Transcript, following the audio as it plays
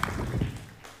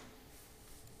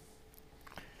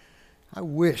I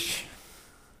wish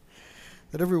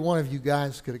that every one of you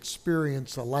guys could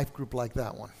experience a life group like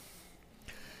that one.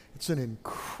 It's an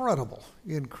incredible,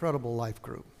 incredible life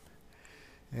group.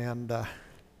 And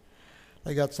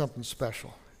they got something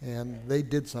special. And they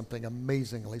did something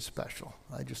amazingly special.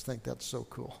 I just think that's so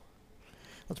cool.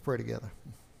 Let's pray together.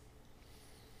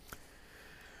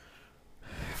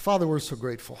 Father, we're so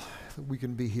grateful that we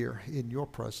can be here in your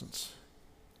presence,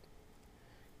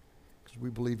 because we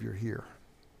believe you're here.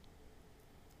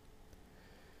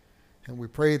 And we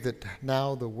pray that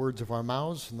now the words of our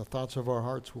mouths and the thoughts of our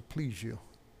hearts will please you.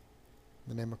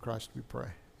 In the name of Christ we pray.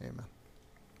 Amen.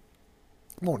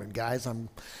 Good morning, guys. I'm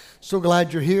so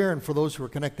glad you're here. And for those who are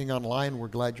connecting online, we're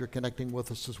glad you're connecting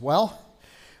with us as well.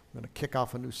 I'm going to kick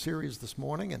off a new series this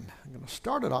morning, and I'm going to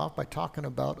start it off by talking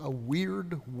about a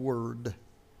weird word.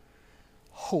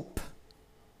 Hope.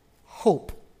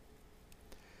 Hope.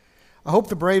 I hope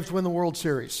the Braves win the World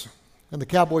Series and the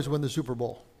Cowboys win the Super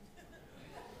Bowl.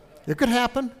 It could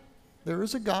happen. There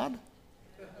is a God.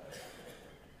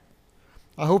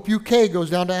 I hope UK goes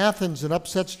down to Athens and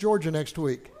upsets Georgia next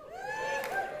week.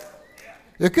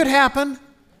 It could happen.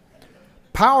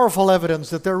 Powerful evidence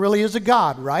that there really is a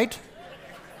God, right?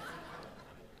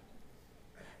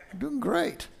 You're doing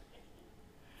great.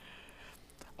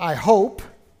 I hope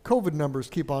COVID numbers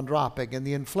keep on dropping and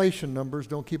the inflation numbers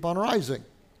don't keep on rising.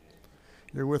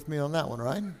 You're with me on that one,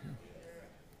 right?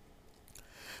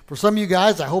 For some of you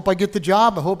guys, I hope I get the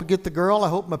job. I hope I get the girl. I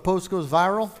hope my post goes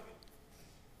viral.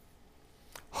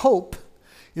 Hope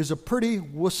is a pretty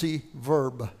wussy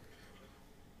verb.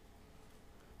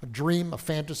 A dream, a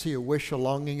fantasy, a wish, a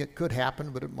longing. It could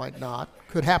happen, but it might not.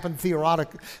 Could happen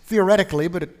theoretically,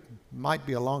 but it might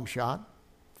be a long shot.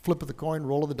 Flip of the coin,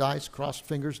 roll of the dice, crossed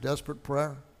fingers, desperate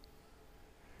prayer.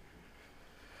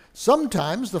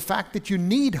 Sometimes the fact that you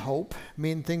need hope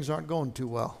means things aren't going too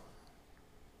well.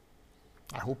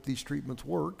 I hope these treatments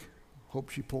work. Hope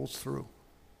she pulls through.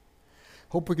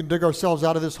 Hope we can dig ourselves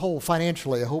out of this hole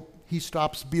financially. I hope he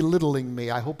stops belittling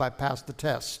me. I hope I pass the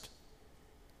test.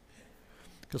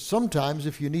 Because sometimes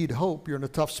if you need hope, you're in a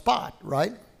tough spot,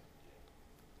 right?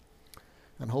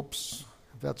 And hope's,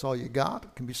 if that's all you got,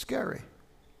 it can be scary.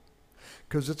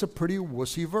 Because it's a pretty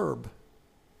wussy verb.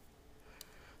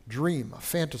 Dream, a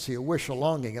fantasy, a wish, a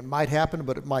longing. It might happen,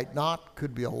 but it might not.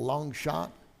 Could be a long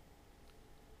shot.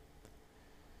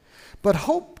 But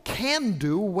hope can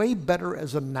do way better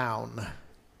as a noun.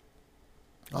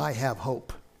 I have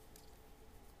hope.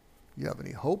 You have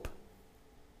any hope?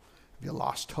 Have you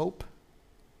lost hope?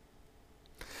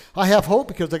 I have hope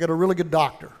because I got a really good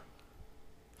doctor.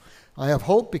 I have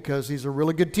hope because he's a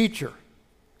really good teacher.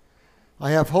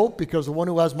 I have hope because the one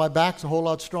who has my back's a whole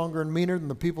lot stronger and meaner than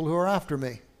the people who are after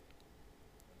me.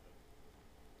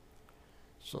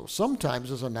 So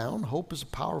sometimes as a noun, hope is a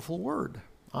powerful word.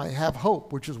 I have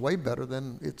hope, which is way better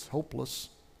than it's hopeless.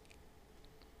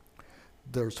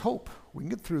 There's hope. We can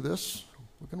get through this.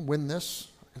 We can win this.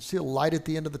 I can see a light at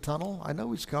the end of the tunnel. I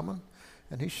know he's coming,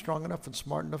 and he's strong enough and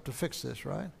smart enough to fix this,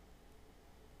 right?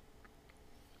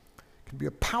 It can be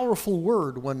a powerful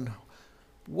word when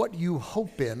what you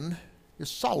hope in is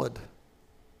solid.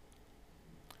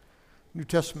 New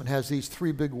Testament has these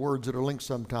three big words that are linked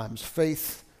sometimes: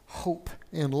 faith, hope,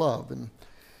 and love. And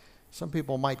some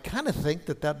people might kind of think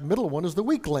that that middle one is the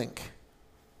weak link.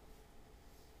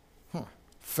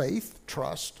 Faith,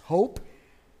 trust, hope.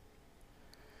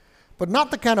 But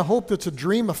not the kind of hope that's a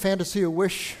dream, a fantasy, a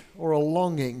wish, or a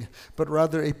longing, but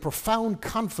rather a profound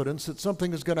confidence that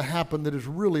something is going to happen that is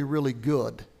really, really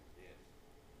good.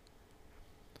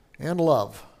 And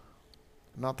love.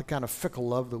 Not the kind of fickle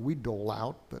love that we dole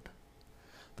out, but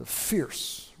the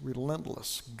fierce,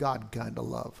 relentless, God kind of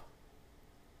love.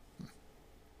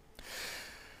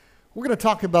 We're going to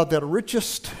talk about that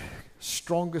richest,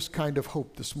 strongest kind of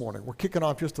hope this morning. We're kicking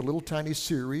off just a little tiny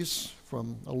series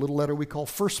from a little letter we call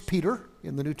 1 Peter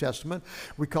in the New Testament.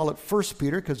 We call it 1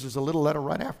 Peter because there's a little letter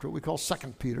right after it we call 2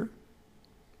 Peter.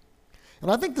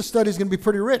 And I think the study is going to be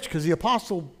pretty rich because the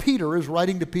Apostle Peter is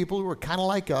writing to people who are kind of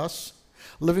like us,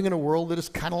 living in a world that is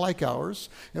kind of like ours,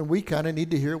 and we kind of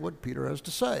need to hear what Peter has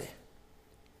to say.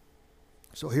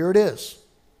 So here it is.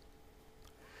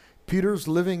 Peter's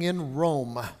living in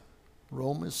Rome.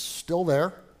 Rome is still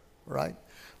there, right?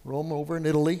 Rome over in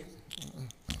Italy.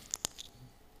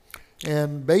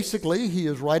 And basically, he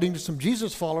is writing to some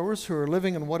Jesus followers who are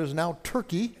living in what is now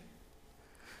Turkey.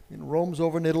 Rome's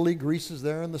over in Italy, Greece is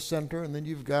there in the center, and then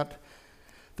you've got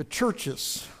the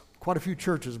churches, quite a few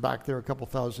churches back there a couple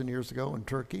thousand years ago in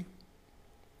Turkey.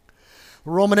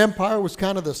 The Roman Empire was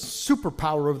kind of the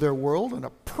superpower of their world and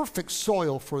a perfect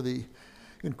soil for the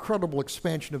incredible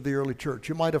expansion of the early church.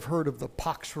 You might have heard of the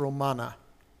Pax Romana.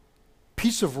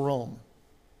 Peace of Rome.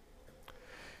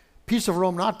 Peace of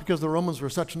Rome, not because the Romans were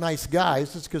such nice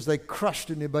guys, it's because they crushed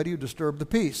anybody who disturbed the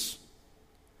peace.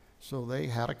 So they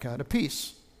had a kind of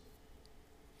peace.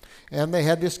 And they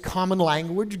had this common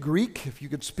language, Greek. If you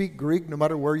could speak Greek, no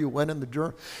matter where you went in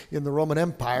the Roman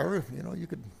Empire, you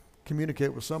could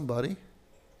communicate with somebody.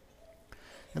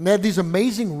 And they had these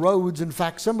amazing roads. In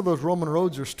fact, some of those Roman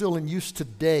roads are still in use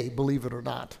today, believe it or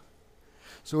not.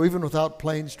 So even without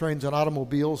planes, trains, and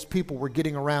automobiles, people were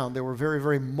getting around. They were very,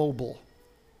 very mobile.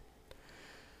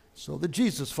 So the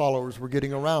Jesus followers were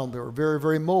getting around. They were very,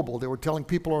 very mobile. They were telling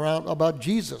people around about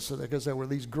Jesus because there were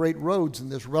these great roads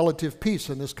and this relative peace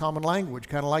and this common language,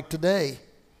 kind of like today.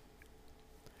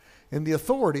 And the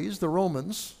authorities, the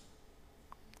Romans,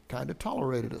 kind of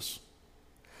tolerated us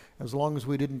as long as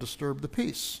we didn't disturb the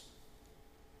peace.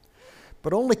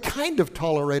 But only kind of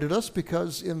tolerated us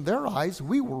because in their eyes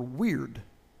we were weird,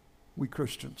 we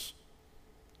Christians.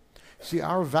 See,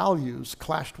 our values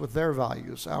clashed with their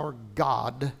values. Our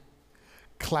God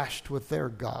clashed with their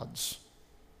gods.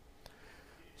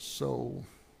 So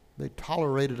they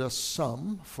tolerated us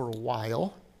some for a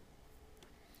while,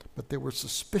 but they were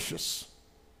suspicious.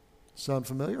 Sound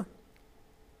familiar?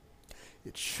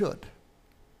 It should.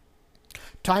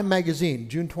 Time magazine,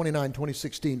 June 29,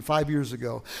 2016, 5 years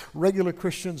ago. Regular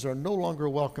Christians are no longer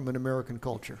welcome in American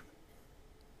culture.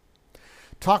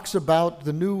 Talks about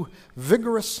the new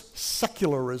vigorous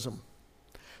secularism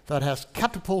that has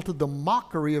catapulted the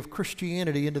mockery of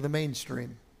Christianity into the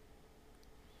mainstream.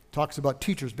 Talks about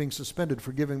teachers being suspended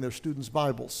for giving their students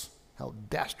Bibles. How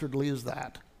dastardly is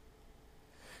that?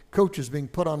 Coaches being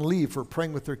put on leave for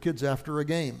praying with their kids after a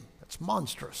game. That's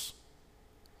monstrous.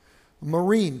 A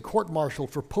Marine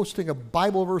court-martialed for posting a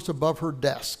Bible verse above her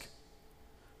desk.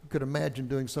 Who could imagine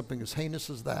doing something as heinous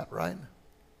as that, right?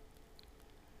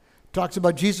 Talks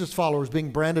about Jesus followers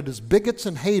being branded as bigots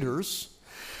and haters.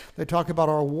 They talk about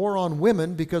our war on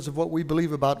women because of what we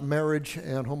believe about marriage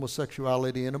and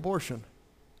homosexuality and abortion.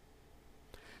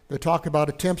 They talk about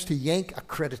attempts to yank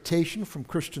accreditation from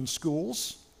Christian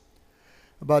schools,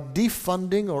 about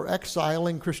defunding or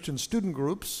exiling Christian student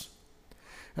groups,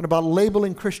 and about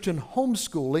labeling Christian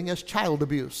homeschooling as child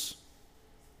abuse.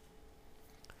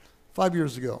 5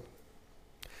 years ago.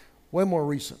 Way more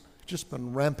recent. Just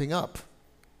been ramping up.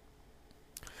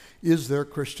 Is there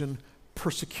Christian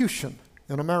persecution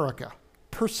in America?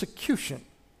 Persecution,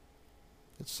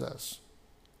 it says.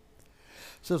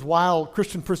 It says, while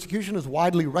Christian persecution is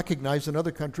widely recognized in other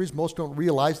countries, most don't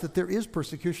realize that there is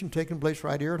persecution taking place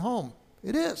right here at home.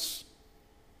 It is.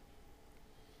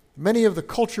 Many of the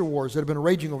culture wars that have been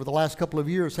raging over the last couple of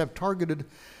years have targeted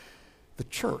the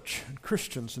church and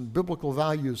Christians and biblical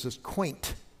values as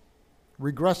quaint,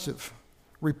 regressive,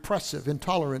 repressive,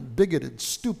 intolerant, bigoted,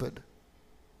 stupid.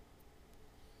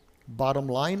 Bottom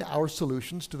line, our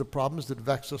solutions to the problems that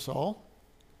vex us all,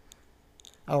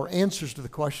 our answers to the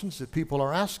questions that people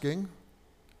are asking,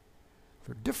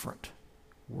 they're different.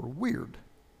 We're weird.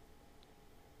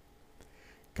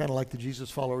 Kind of like the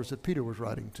Jesus followers that Peter was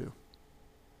writing to.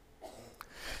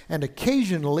 And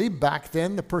occasionally, back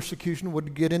then, the persecution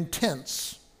would get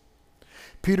intense.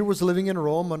 Peter was living in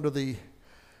Rome under the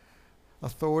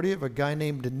authority of a guy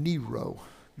named Nero.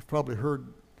 You've probably heard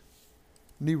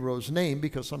Nero's name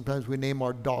because sometimes we name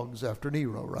our dogs after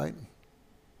Nero, right?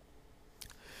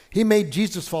 He made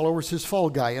Jesus followers his fall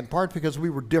guy, in part because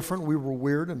we were different, we were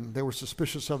weird, and they were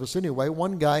suspicious of us anyway.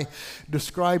 One guy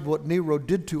described what Nero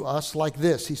did to us like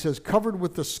this. He says, covered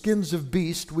with the skins of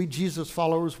beasts, we Jesus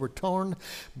followers were torn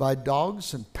by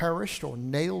dogs and perished, or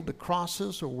nailed to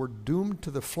crosses, or were doomed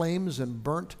to the flames and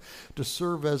burnt to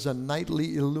serve as a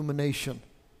nightly illumination.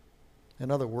 In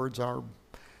other words, our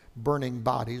burning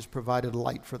bodies provided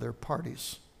light for their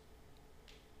parties.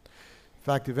 In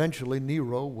fact, eventually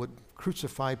Nero would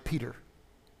crucify Peter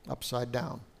upside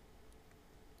down.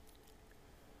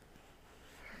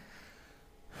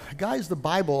 Guys, the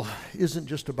Bible isn't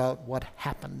just about what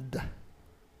happened.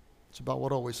 It's about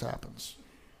what always happens.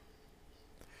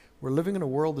 We're living in a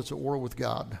world that's at war with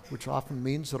God, which often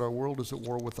means that our world is at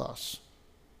war with us.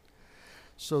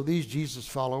 So these Jesus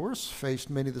followers faced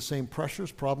many of the same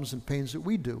pressures, problems, and pains that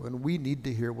we do, and we need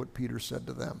to hear what Peter said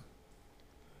to them.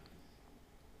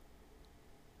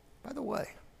 By the way,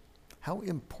 how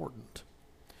important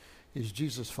is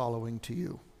Jesus following to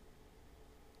you?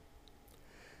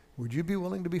 Would you be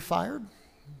willing to be fired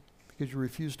because you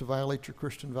refuse to violate your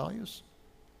Christian values?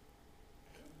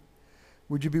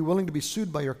 Would you be willing to be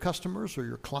sued by your customers or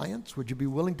your clients? Would you be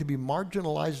willing to be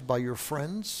marginalized by your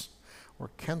friends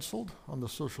or canceled on the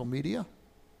social media?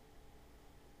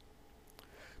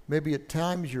 Maybe at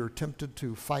times you're tempted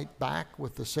to fight back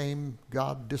with the same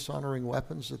God-dishonoring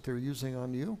weapons that they're using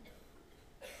on you.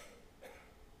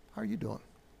 How are you doing?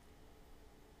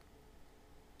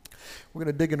 We're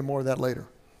going to dig into more of that later.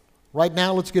 Right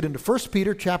now, let's get into 1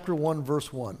 Peter chapter 1,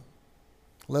 verse 1.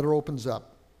 Letter opens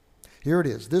up. Here it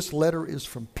is. This letter is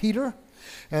from Peter,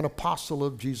 an apostle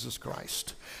of Jesus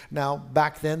Christ. Now,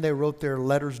 back then, they wrote their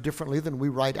letters differently than we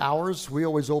write ours. We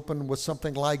always open with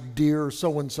something like, Dear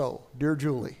so-and-so, Dear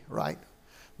Julie, right?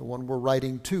 The one we're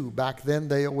writing to. Back then,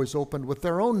 they always opened with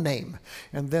their own name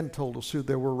and then told us who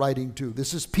they were writing to.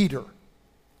 This is Peter.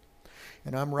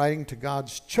 And I'm writing to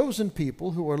God's chosen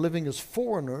people who are living as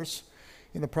foreigners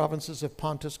in the provinces of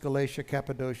Pontus, Galatia,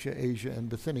 Cappadocia, Asia, and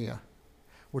Bithynia,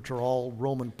 which are all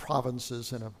Roman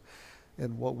provinces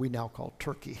in what we now call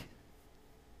Turkey.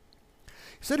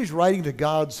 He said he's writing to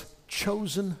God's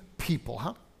chosen people.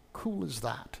 How cool is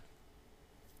that?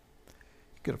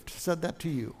 He could have said that to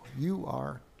you. You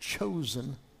are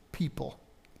chosen people,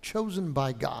 chosen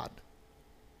by God.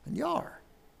 And you are.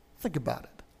 Think about it.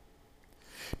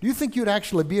 Do you think you'd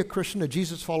actually be a Christian, a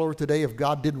Jesus follower today if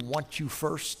God didn't want you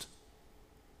first?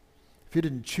 If He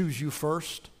didn't choose you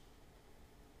first?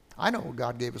 I know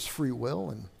God gave us free will,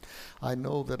 and I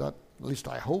know that, at least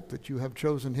I hope that you have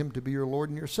chosen Him to be your Lord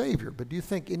and your Savior. But do you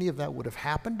think any of that would have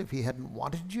happened if He hadn't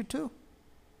wanted you to?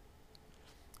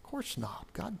 Of course not.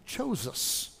 God chose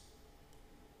us.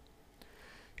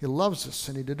 He loves us,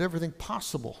 and He did everything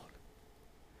possible,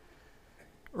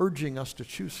 urging us to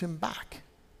choose Him back.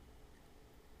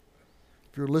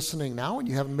 If you're listening now and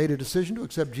you haven't made a decision to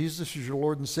accept Jesus as your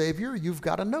Lord and Savior, you've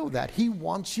got to know that. He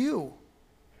wants you.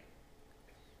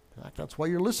 In fact, that's why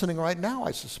you're listening right now,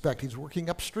 I suspect. He's working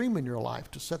upstream in your life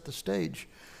to set the stage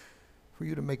for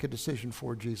you to make a decision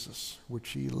for Jesus,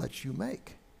 which He lets you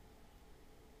make.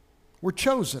 We're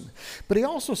chosen. But He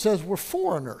also says we're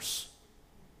foreigners.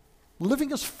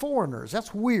 Living as foreigners.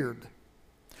 That's weird.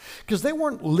 Because they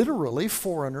weren't literally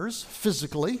foreigners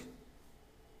physically.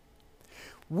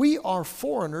 We are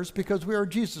foreigners because we are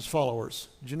Jesus followers.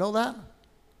 Did you know that?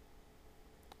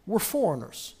 We're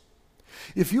foreigners.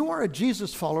 If you are a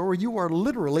Jesus follower, you are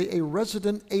literally a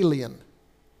resident alien.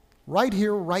 Right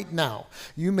here, right now.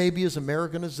 You may be as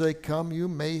American as they come. You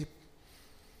may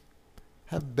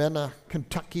have been a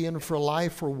Kentuckian for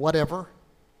life or whatever.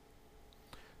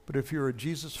 But if you're a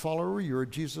Jesus follower, you're a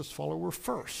Jesus follower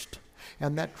first.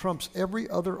 And that trumps every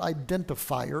other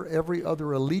identifier, every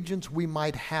other allegiance we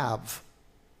might have.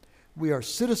 We are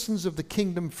citizens of the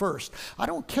kingdom first. I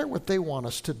don't care what they want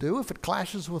us to do. If it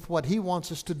clashes with what He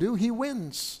wants us to do, He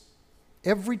wins.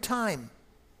 Every time.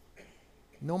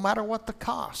 No matter what the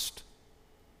cost.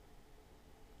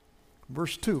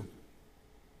 Verse 2.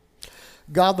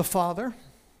 God the Father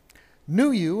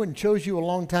knew you and chose you a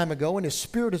long time ago, and His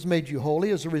Spirit has made you holy.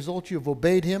 As a result, you have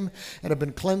obeyed Him and have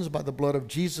been cleansed by the blood of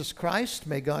Jesus Christ.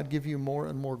 May God give you more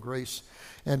and more grace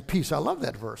and peace. I love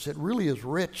that verse. It really is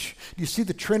rich. Do you see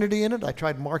the Trinity in it? I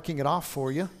tried marking it off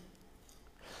for you.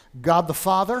 God the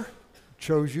Father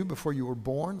chose you before you were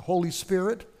born. Holy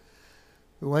Spirit,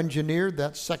 who engineered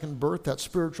that second birth, that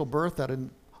spiritual birth that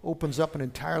opens up an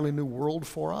entirely new world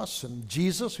for us. And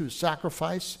Jesus, whose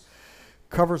sacrifice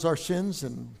covers our sins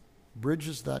and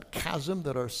bridges that chasm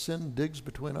that our sin digs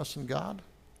between us and God.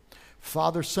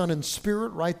 Father, Son, and Spirit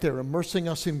right there, immersing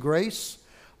us in grace,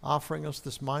 offering us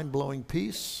this mind-blowing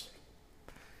peace.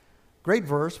 Great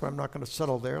verse, but I'm not going to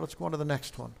settle there. Let's go on to the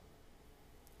next one.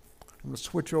 I'm going to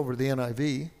switch over to the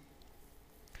NIV.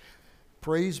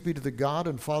 Praise be to the God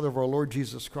and Father of our Lord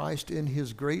Jesus Christ in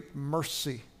His great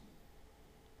mercy.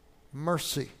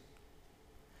 Mercy.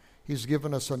 He's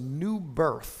given us a new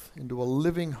birth into a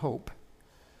living hope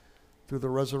through the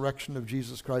resurrection of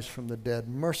Jesus Christ from the dead.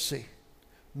 Mercy,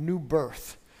 new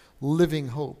birth, living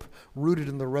hope, rooted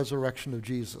in the resurrection of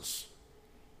Jesus.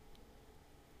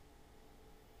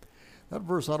 That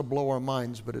verse ought to blow our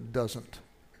minds, but it doesn't.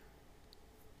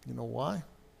 You know why?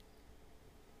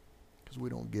 Because we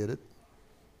don't get it.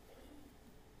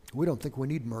 We don't think we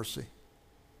need mercy.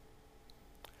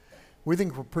 We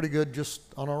think we're pretty good just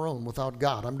on our own without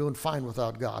God. I'm doing fine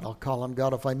without God. I'll call on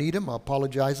God if I need Him. I'll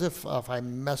apologize if I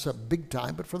mess up big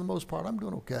time, but for the most part, I'm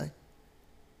doing okay.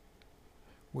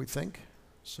 We think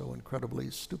so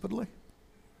incredibly stupidly.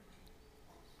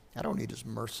 I don't need His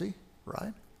mercy,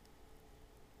 right?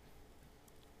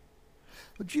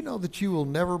 But you know that you will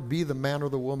never be the man or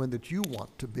the woman that you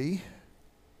want to be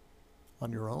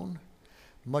on your own,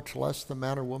 much less the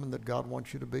man or woman that God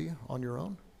wants you to be on your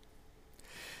own.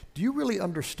 Do you really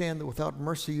understand that without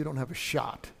mercy you don't have a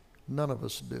shot? None of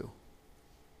us do.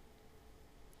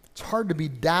 It's hard to be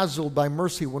dazzled by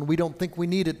mercy when we don't think we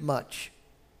need it much.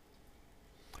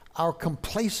 Our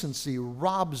complacency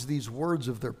robs these words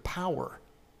of their power.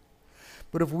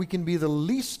 But if we can be the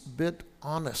least bit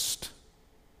honest,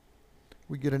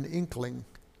 we get an inkling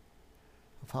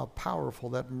of how powerful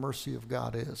that mercy of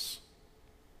God is.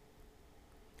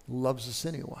 He loves us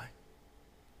anyway.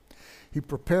 He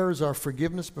prepares our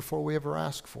forgiveness before we ever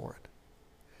ask for it.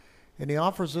 And he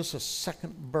offers us a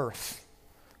second birth,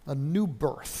 a new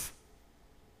birth.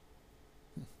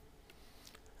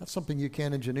 That's something you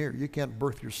can't engineer. You can't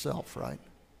birth yourself, right?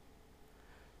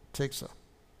 It takes a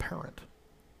parent.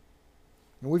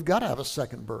 And we've got to have a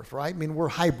second birth, right? I mean, we're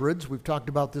hybrids. We've talked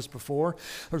about this before.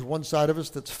 There's one side of us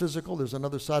that's physical. There's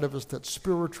another side of us that's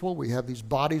spiritual. We have these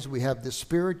bodies. We have this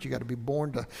spirit. You got to be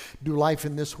born to do life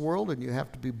in this world, and you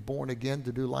have to be born again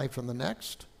to do life in the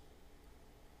next.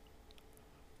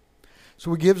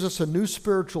 So he gives us a new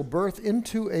spiritual birth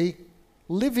into a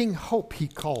living hope, he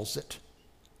calls it,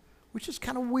 which is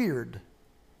kind of weird.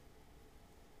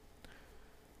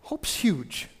 Hope's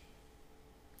huge.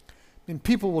 I mean,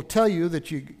 people will tell you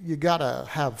that you got to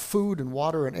have food and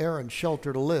water and air and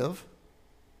shelter to live.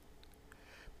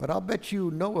 But I'll bet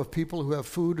you know of people who have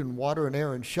food and water and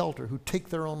air and shelter who take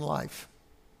their own life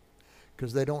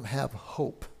because they don't have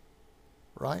hope,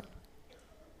 right?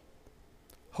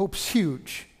 Hope's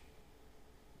huge.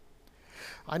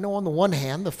 I know on the one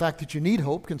hand, the fact that you need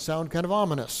hope can sound kind of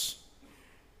ominous.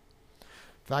 In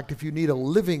fact, if you need a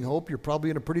living hope, you're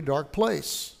probably in a pretty dark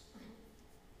place.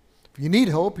 If you need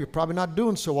hope, you're probably not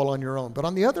doing so well on your own. But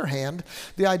on the other hand,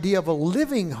 the idea of a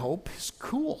living hope is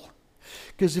cool.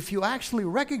 Because if you actually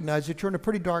recognize that you're in a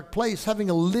pretty dark place, having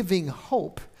a living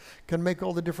hope can make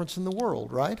all the difference in the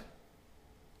world, right?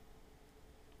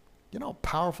 You know how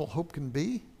powerful hope can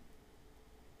be?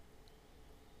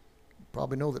 You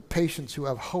probably know that patients who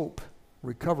have hope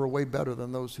recover way better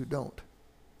than those who don't.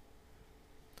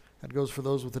 That goes for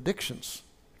those with addictions.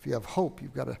 If you have hope,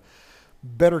 you've got a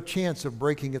better chance of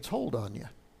breaking its hold on you.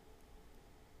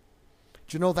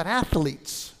 Do you know that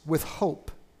athletes with hope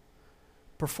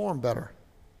perform better?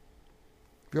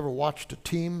 Have you ever watched a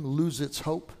team lose its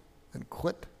hope and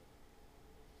quit?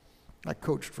 I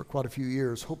coached for quite a few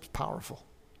years. Hope's powerful.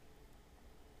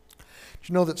 Do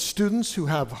you know that students who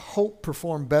have hope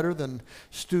perform better than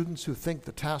students who think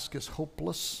the task is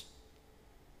hopeless?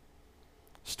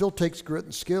 Still takes grit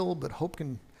and skill, but hope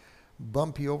can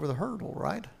bump you over the hurdle,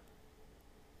 right?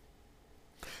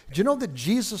 Do you know that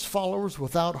Jesus followers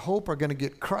without hope are going to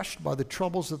get crushed by the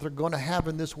troubles that they're going to have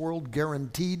in this world,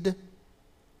 guaranteed?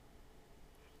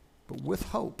 But with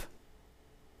hope,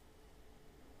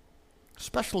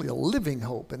 especially a living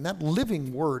hope, and that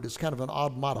living word is kind of an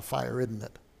odd modifier, isn't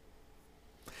it?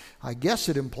 I guess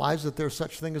it implies that there's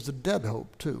such thing as a dead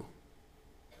hope, too.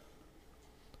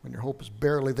 When your hope is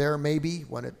barely there, maybe,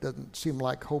 when it doesn't seem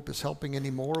like hope is helping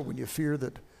anymore, when you fear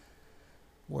that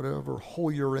whatever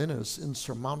hole you're in is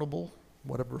insurmountable,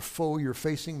 whatever foe you're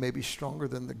facing may be stronger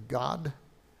than the God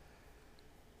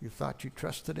you thought you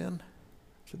trusted in.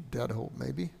 It's a dead hope,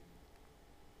 maybe.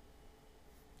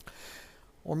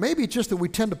 Or maybe it's just that we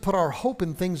tend to put our hope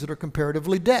in things that are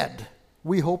comparatively dead.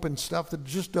 We hope in stuff that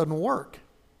just doesn't work.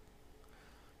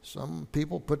 Some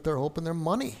people put their hope in their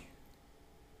money.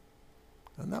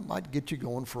 And that might get you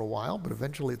going for a while, but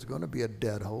eventually it's going to be a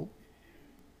dead hope.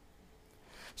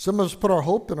 Some of us put our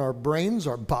hope in our brains,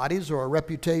 our bodies, or our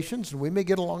reputations, and we may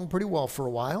get along pretty well for a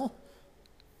while,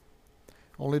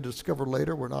 only to discover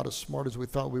later we're not as smart as we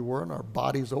thought we were, and our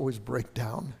bodies always break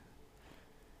down.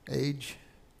 Age,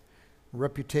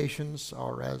 reputations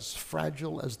are as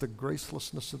fragile as the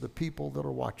gracelessness of the people that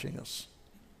are watching us.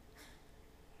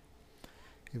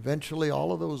 Eventually,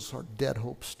 all of those are dead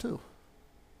hopes too.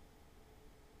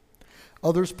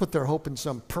 Others put their hope in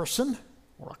some person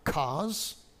or a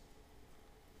cause.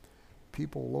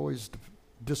 People will always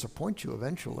disappoint you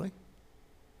eventually.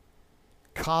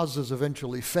 Causes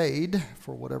eventually fade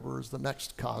for whatever is the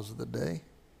next cause of the day.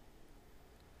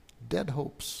 Dead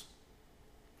hopes.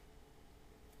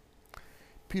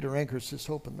 Peter anchors his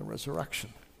hope in the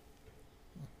resurrection.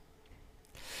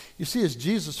 You see, as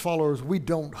Jesus followers, we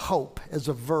don't hope as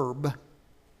a verb.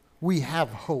 We have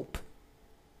hope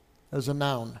as a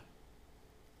noun.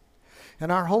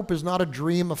 And our hope is not a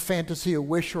dream, a fantasy, a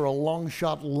wish, or a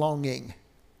long-shot longing.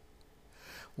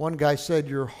 One guy said,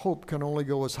 your hope can only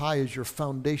go as high as your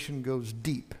foundation goes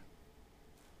deep.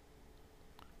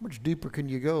 How much deeper can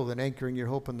you go than anchoring your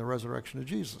hope in the resurrection of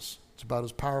Jesus? It's about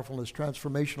as powerful and as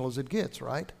transformational as it gets,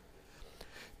 right?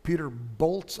 Peter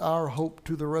bolts our hope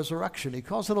to the resurrection. He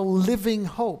calls it a living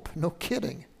hope. No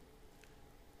kidding.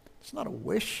 It's not a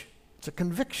wish. It's a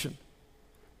conviction.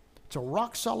 It's a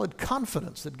rock-solid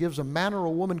confidence that gives a man or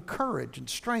a woman courage and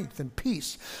strength and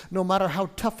peace, no matter how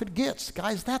tough it gets.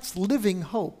 Guys, that's living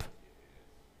hope.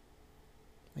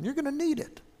 And you're going to need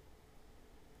it.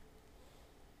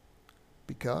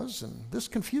 Because, and this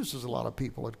confuses a lot of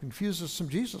people, it confuses some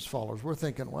Jesus followers. We're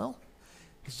thinking, well,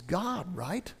 He's God,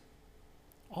 right?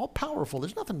 All powerful.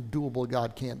 There's nothing doable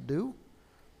God can't do.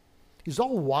 He's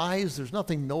all wise. There's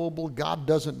nothing knowable God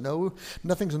doesn't know.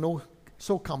 Nothing's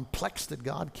so complex that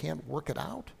God can't work it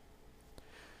out.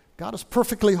 God is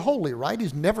perfectly holy, right?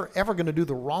 He's never ever going to do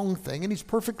the wrong thing, and He's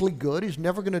perfectly good. He's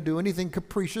never going to do anything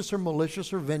capricious or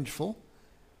malicious or vengeful.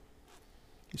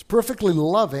 He's perfectly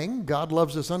loving. God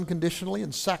loves us unconditionally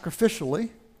and sacrificially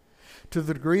to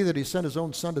the degree that He sent His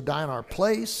own Son to die in our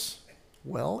place.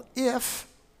 Well, if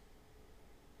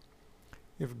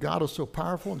God is so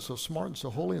powerful and so smart and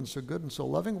so holy and so good and so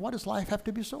loving, why does life have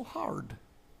to be so hard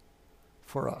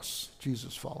for us,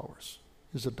 Jesus followers,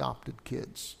 His adopted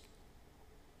kids?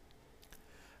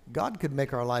 God could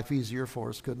make our life easier for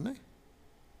us, couldn't He?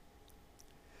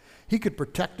 He could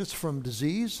protect us from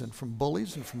disease and from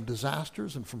bullies and from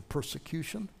disasters and from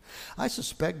persecution. I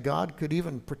suspect God could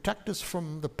even protect us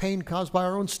from the pain caused by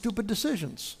our own stupid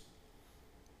decisions,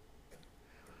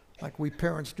 like we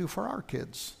parents do for our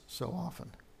kids so often.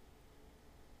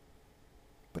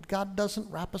 But God doesn't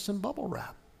wrap us in bubble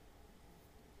wrap.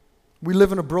 We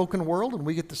live in a broken world, and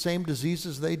we get the same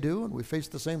diseases they do, and we face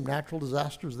the same natural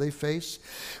disasters they face.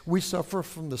 We suffer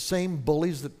from the same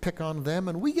bullies that pick on them,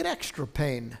 and we get extra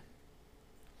pain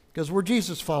because we're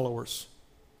Jesus followers,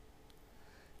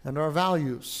 and our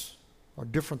values are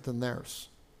different than theirs.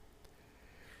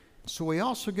 So we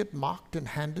also get mocked and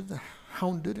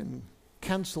hounded and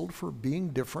canceled for being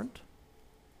different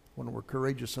when we're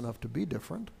courageous enough to be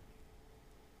different.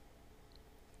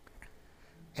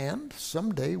 And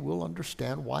someday we'll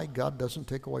understand why God doesn't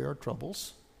take away our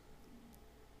troubles.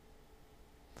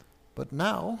 But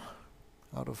now,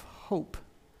 out of hope,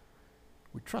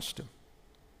 we trust Him.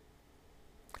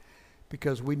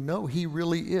 Because we know He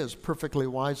really is perfectly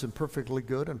wise and perfectly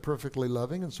good and perfectly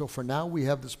loving. And so for now we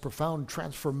have this profound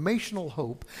transformational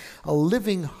hope, a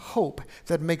living hope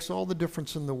that makes all the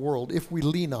difference in the world if we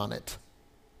lean on it.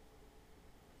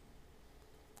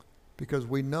 Because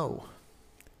we know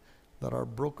that our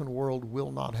broken world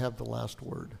will not have the last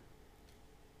word.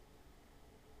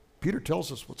 Peter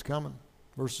tells us what's coming.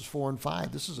 Verses 4 and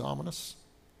 5. This is ominous.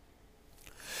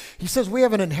 He says we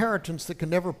have an inheritance that can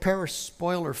never perish,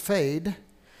 spoil, or fade,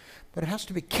 but it has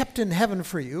to be kept in heaven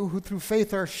for you, who through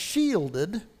faith are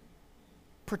shielded,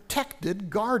 protected,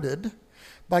 guarded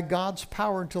by God's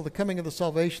power until the coming of the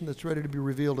salvation that's ready to be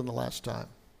revealed in the last time.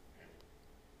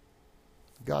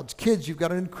 God's kids, you've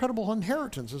got an incredible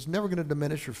inheritance. It's never going to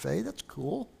diminish or fade. That's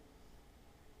cool.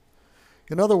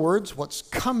 In other words, what's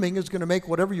coming is going to make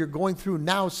whatever you're going through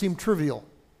now seem trivial.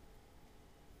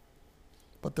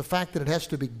 But the fact that it has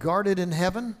to be guarded in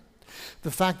heaven, the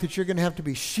fact that you're going to have to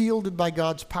be shielded by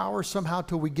God's power somehow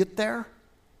till we get there,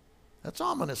 that's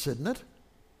ominous, isn't it?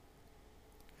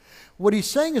 What he's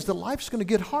saying is that life's going to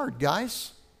get hard,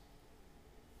 guys.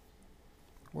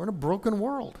 We're in a broken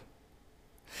world.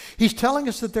 He's telling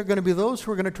us that there are going to be those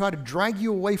who are going to try to drag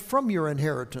you away from your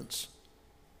inheritance.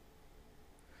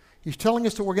 He's telling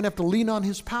us that we're going to have to lean on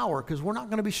His power because we're not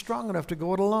going to be strong enough to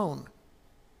go it alone.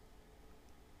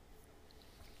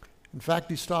 In fact,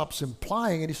 he stops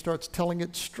implying and he starts telling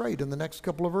it straight in the next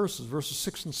couple of verses. Verses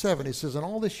 6 and 7, he says, "In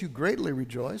all this you greatly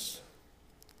rejoice,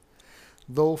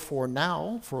 though for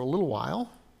now, for a little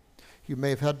while, you may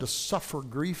have had to suffer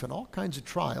grief and all kinds of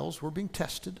trials. We're being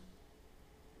tested.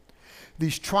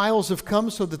 These trials have come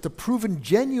so that the proven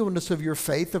genuineness of your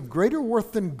faith, of greater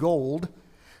worth than gold,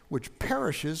 which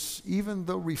perishes even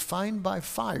though refined by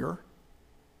fire,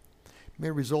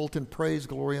 may result in praise,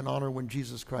 glory, and honor when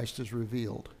Jesus Christ is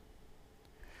revealed."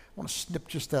 I want to snip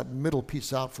just that middle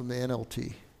piece out from the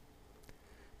NLT.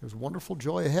 There's wonderful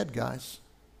joy ahead, guys.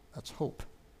 That's hope.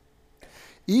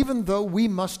 Even though we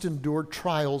must endure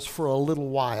trials for a little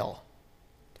while,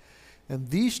 and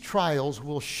these trials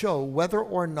will show whether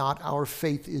or not our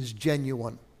faith is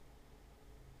genuine.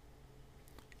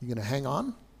 You going to hang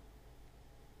on?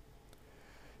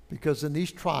 Because in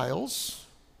these trials,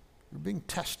 you're being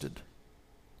tested,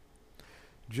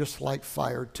 just like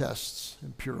fire tests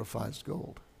and purifies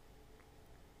gold.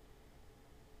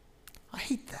 I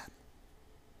hate that.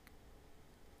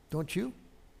 Don't you?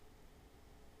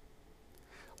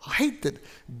 I hate that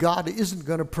God isn't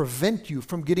going to prevent you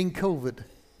from getting COVID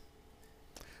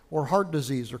or heart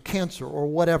disease or cancer or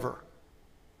whatever.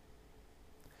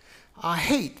 I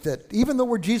hate that even though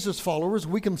we're Jesus followers,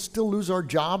 we can still lose our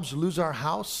jobs, lose our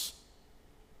house.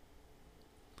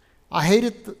 I hate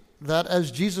it that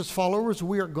as Jesus followers,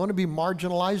 we are going to be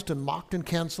marginalized and mocked and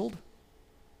canceled.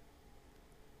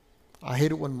 I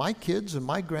hate it when my kids and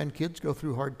my grandkids go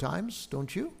through hard times,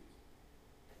 don't you?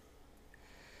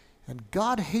 And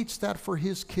God hates that for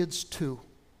his kids too.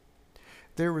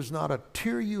 There is not a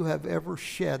tear you have ever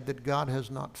shed that God has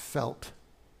not felt.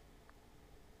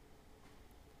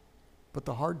 But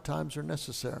the hard times are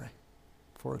necessary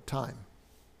for a time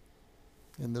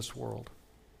in this world.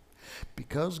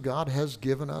 Because God has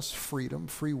given us freedom,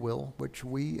 free will, which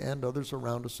we and others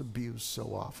around us abuse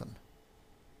so often.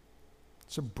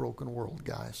 It's a broken world,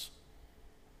 guys.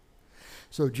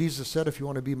 So Jesus said, if you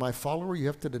want to be my follower, you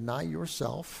have to deny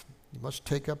yourself. You must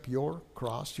take up your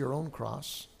cross, your own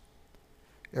cross,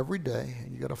 every day,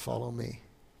 and you got to follow me.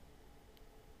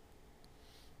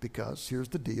 Because here's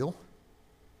the deal.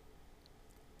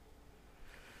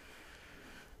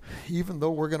 Even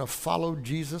though we're going to follow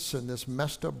Jesus in this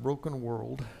messed up, broken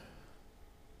world,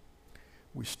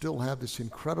 we still have this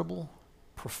incredible,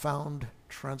 profound,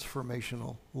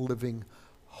 transformational, living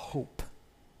hope.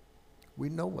 We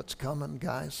know what's coming,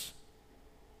 guys.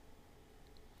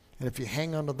 And if you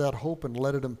hang on to that hope and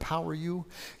let it empower you,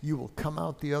 you will come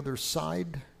out the other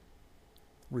side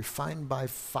refined by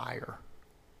fire,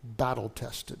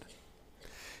 battle-tested.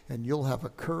 And you'll have a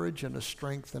courage and a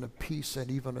strength and a peace and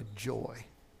even a joy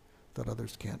that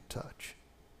others can't touch.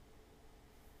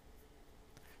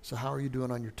 So how are you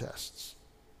doing on your tests?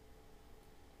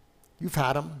 You've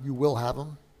had them. You will have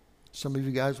them. Some of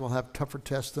you guys will have tougher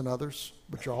tests than others,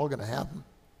 but you're all going to have them.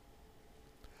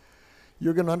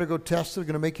 You're going to undergo tests that are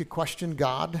going to make you question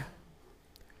God.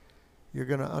 You're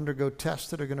going to undergo tests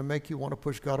that are going to make you want to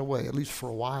push God away, at least for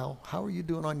a while. How are you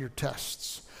doing on your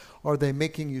tests? Are they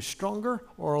making you stronger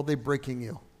or are they breaking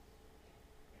you?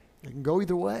 It can go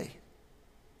either way,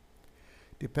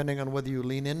 depending on whether you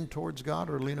lean in towards God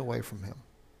or lean away from him.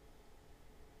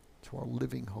 To our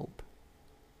living hope.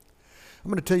 I'm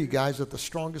going to tell you guys that the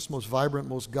strongest, most vibrant,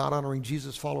 most God-honoring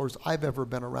Jesus followers I've ever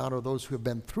been around are those who have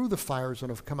been through the fires and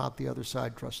have come out the other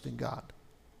side trusting God.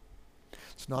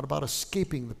 It's not about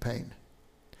escaping the pain.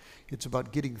 It's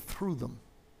about getting through them,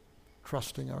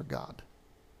 trusting our God.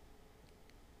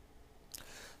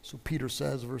 So Peter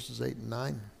says, verses 8 and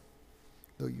 9,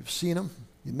 though you've seen him,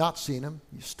 you've not seen him,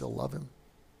 you still love him.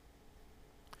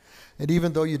 And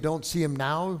even though you don't see him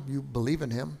now, you believe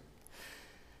in him.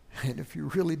 And if you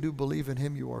really do believe in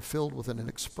him, you are filled with an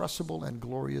inexpressible and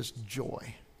glorious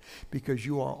joy because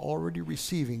you are already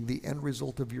receiving the end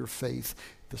result of your faith,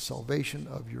 the salvation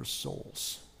of your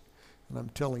souls. And I'm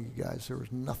telling you guys, there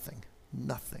is nothing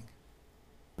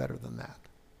better than that.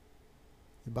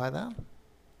 You buy that?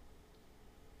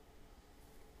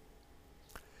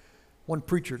 One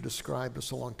preacher described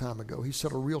this a long time ago. He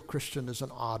said a real Christian is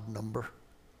an odd number.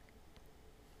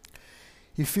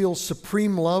 He feels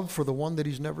supreme love for the one that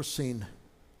he's never seen.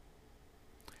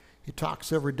 He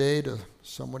talks every day to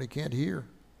someone he can't hear.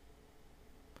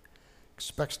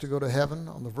 Expects to go to heaven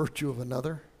on the virtue of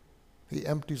another. He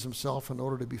empties himself in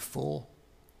order to be full.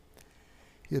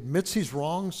 He admits he's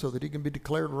wrong so that he can be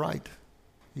declared right.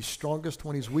 He's strongest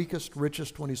when he's weakest,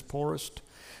 richest when he's poorest,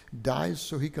 dies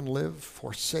so he can live,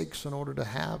 forsakes in order to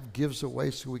have, gives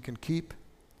away so we can keep.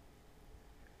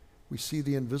 We see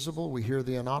the invisible, we hear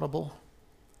the inaudible.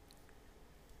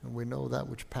 And we know that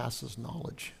which passes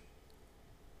knowledge.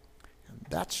 And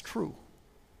that's true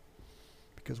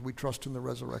because we trust in the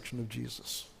resurrection of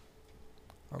Jesus,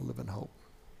 our living hope.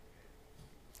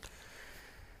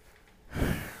 We're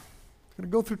going to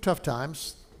go through tough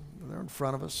times. They're in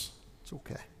front of us. It's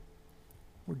okay.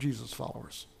 We're Jesus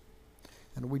followers.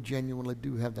 And we genuinely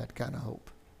do have that kind of hope.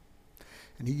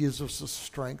 And he gives us the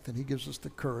strength, and he gives us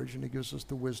the courage, and he gives us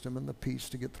the wisdom and the peace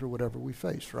to get through whatever we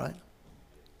face, right?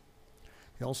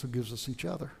 He also gives us each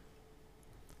other.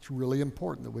 It's really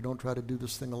important that we don't try to do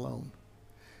this thing alone.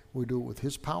 We do it with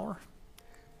his power.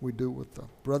 We do it with the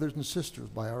brothers and sisters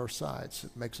by our sides.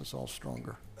 It makes us all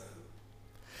stronger.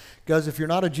 Guys, if you're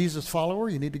not a Jesus follower,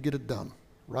 you need to get it done,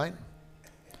 right?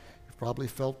 You've probably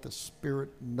felt the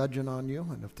Spirit nudging on you,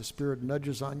 and if the Spirit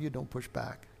nudges on you, don't push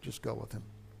back. Just go with him.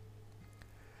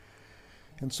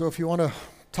 And so if you want to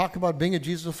talk about being a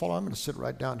Jesus follower, I'm going to sit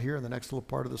right down here in the next little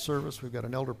part of the service. We've got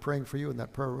an elder praying for you in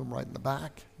that prayer room right in the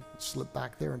back. You can slip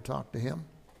back there and talk to him.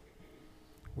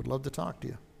 We'd love to talk to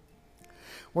you.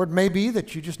 Or it may be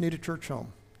that you just need a church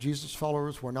home. Jesus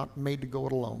followers, we're not made to go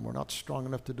it alone. We're not strong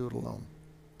enough to do it alone.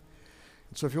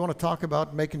 And so if you want to talk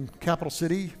about making Capital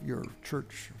City your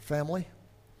church family,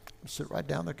 sit right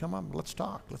down there, come on, let's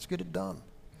talk. Let's get it done.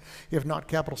 If not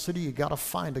Capital City, you got to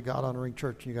find a God-honoring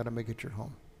church and you got to make it your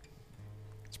home.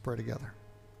 Let's pray together.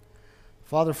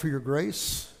 Father, for your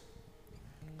grace,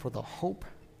 for the hope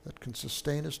that can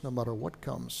sustain us no matter what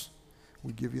comes.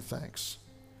 We give you thanks.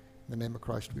 In the name of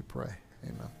Christ we pray.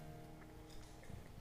 Amen.